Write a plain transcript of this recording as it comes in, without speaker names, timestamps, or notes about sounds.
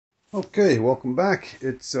Okay, welcome back.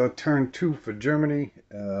 It's turn two for Germany.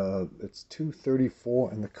 It's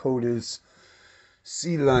 2:34, and the code is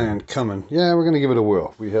Sea Lion coming. Yeah, we're gonna give it a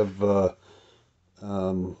whirl. We have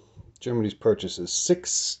um, Germany's purchases: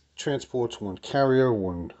 six transports, one carrier,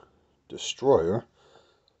 one destroyer,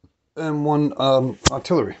 and one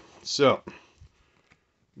artillery. So,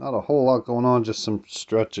 not a whole lot going on. Just some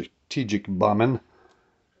strategic bombing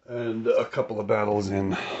and a couple of battles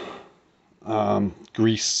in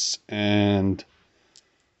Greece and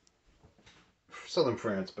southern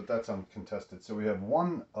France, but that's uncontested. So we have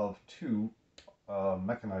one of two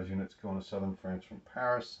mechanized units going to southern France from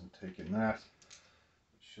Paris and taking that. It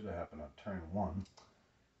should have happened on turn one.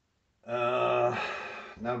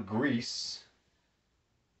 Now Greece.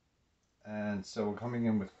 And so we're coming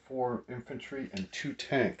in with 4 infantry and 2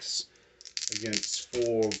 tanks against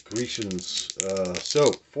 4 Grecians.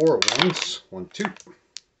 So 4 at once. 1, 2,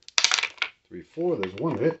 3, 4. There's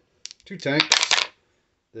 1 hit. 2 tanks.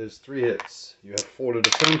 There's 3 hits. You have 4 to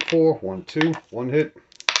defend for. 1, 2, 1 hit.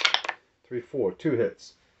 3, 4, 2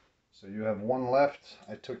 hits. So you have 1 left.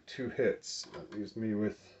 I took 2 hits. That leaves me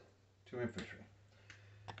with 2 infantry.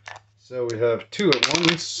 So we have 2 at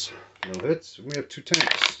once. No hits. We have 2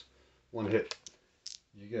 tanks. 1 hit.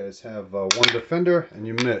 You guys have 1 defender, and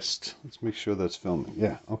you missed. Let's make sure that's filming.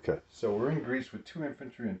 Yeah, okay. So we're in Greece with 2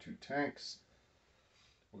 infantry and 2 tanks.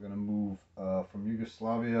 We're going to move from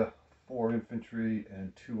Yugoslavia, 4 infantry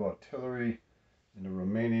and 2 artillery into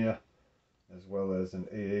Romania, as well as an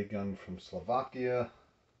AA gun from Slovakia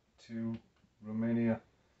to Romania.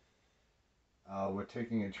 We're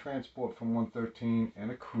taking a transport from 113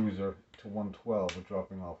 and a cruiser to 112. We're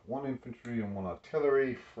dropping off 1 infantry and 1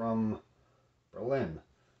 artillery from Berlin.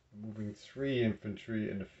 We're moving 3 infantry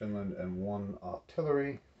into Finland and 1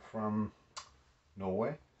 artillery from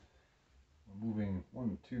Norway. We're moving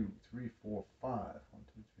 1, 2, 3, 4, 5. 1,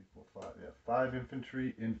 2, 3, 4, 5. Yeah, 5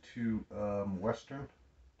 infantry into Western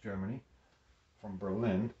Germany from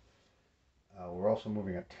Berlin. We're also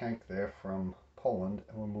moving a tank there from Poland,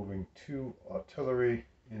 and we're moving 2 artillery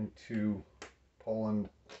into Poland.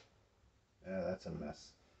 Yeah, that's a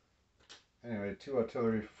mess. Anyway, 2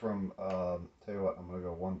 artillery from, tell you what, I'm going to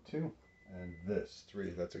go 1, 2, and this,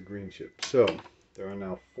 3. That's a green ship. So, there are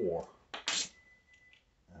now 4.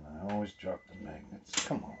 And I always drop the magnets.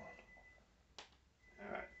 Come on.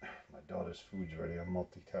 Alright, my daughter's food's ready. I'm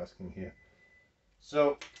multitasking here.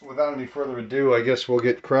 So, without any further ado, I guess we'll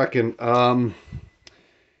get cracking. Alright,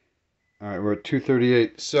 we're at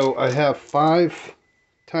 2:38. So, I have 5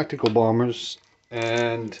 tactical bombers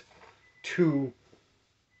and 2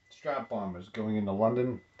 strap bombers going into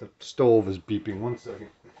London. The stove is beeping. 1 second.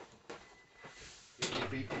 Beep,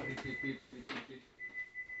 beep, beep, beep, beep, beep, beep, beep, beep.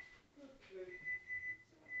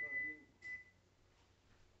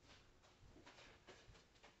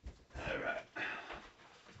 Alright.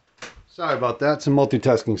 Sorry about that. Some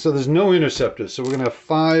multitasking. So there's no interceptors. So we're going to have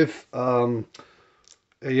 5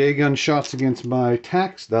 AA gun shots against my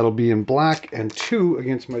tacks. That'll be in black. And 2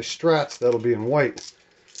 against my strats. That'll be in white.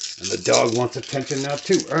 And the dog wants attention now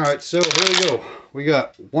too. Alright, so here we go. We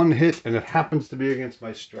got 1 hit, and it happens to be against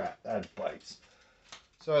my strat. That bites.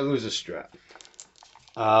 So I lose a strat.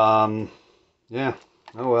 Yeah.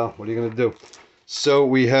 Oh well, what are you going to do? So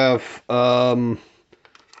we have 5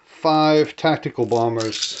 tactical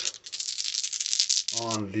bombers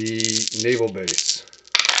on the naval base.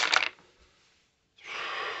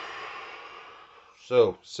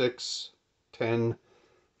 So 6, 10,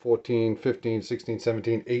 14, 15, 16,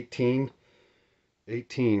 17, 18.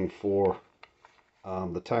 18 for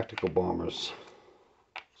the tactical bombers.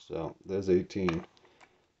 So there's 18.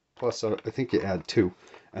 Plus, I think you add 2.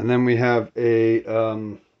 And then we have a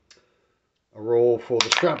roll for the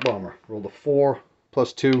strap bomber. Roll the 4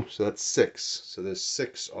 plus 2, so that's 6. So there's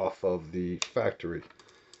 6 off of the factory.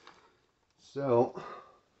 So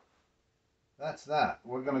that's that.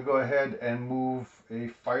 We're going to go ahead and move a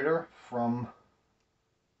fighter from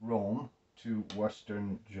Rome to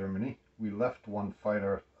Western Germany. We left 1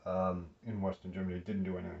 fighter in Western Germany. It didn't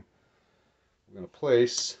do anything. We're going to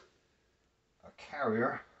place a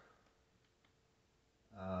carrier.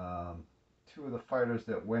 2 of the fighters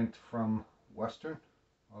that went from Western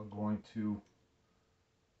are going to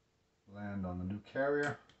land on the new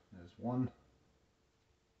carrier. There's 1,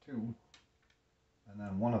 2, and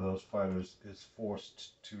then 1 of those fighters is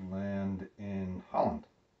forced to land in Holland.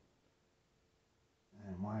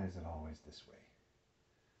 And why is it always this way?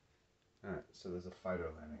 Alright, so there's a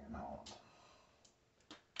fighter landing in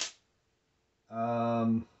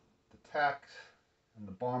Holland. The tack and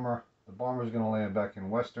the bomber. The bomber is going to land back in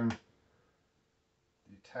Western.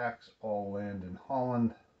 The attacks all land in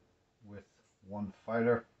Holland with 1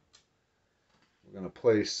 fighter. going to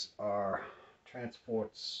place our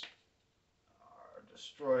transports, our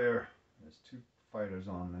destroyer. There's 2 fighters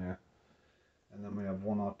on there. And then we have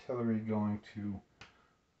 1 artillery going to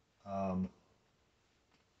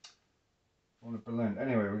Berlin.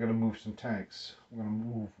 Anyway, we're going to move some tanks. We're going to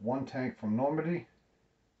move 1 tank from Normandy,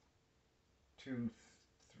 2, 3,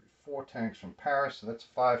 4 tanks from Paris. So that's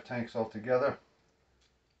 5 tanks altogether.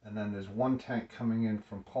 And then there's 1 tank coming in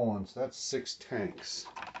from Poland. So that's 6 tanks.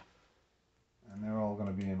 And they're all going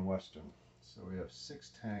to be in Western. So we have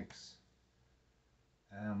 6 tanks.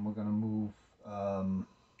 And we're going to move,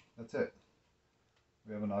 that's it.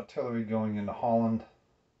 We have an artillery going into Holland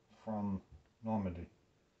from Normandy.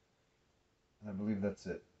 And I believe that's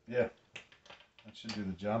it. Yeah, that should do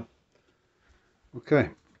the job. Okay,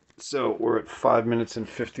 so we're at 5 minutes and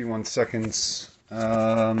 51 seconds.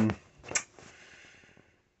 Yeah.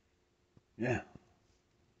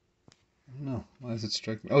 No, why does it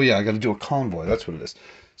strike me? Oh yeah, I got to do a convoy. That's what it is.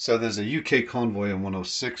 So there's a UK convoy in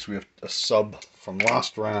 106. We have a sub from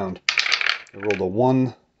last round. I rolled a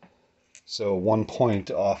 1. So 1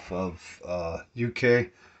 point off of UK.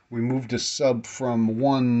 We moved a sub from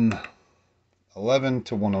 111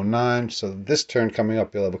 to 109. So this turn coming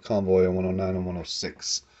up, you'll have a convoy on 109 and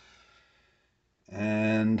 106.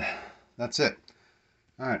 And that's it.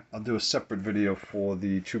 Alright, I'll do a separate video for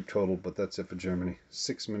the troop total, but that's it for Germany.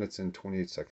 6 minutes and 28 seconds.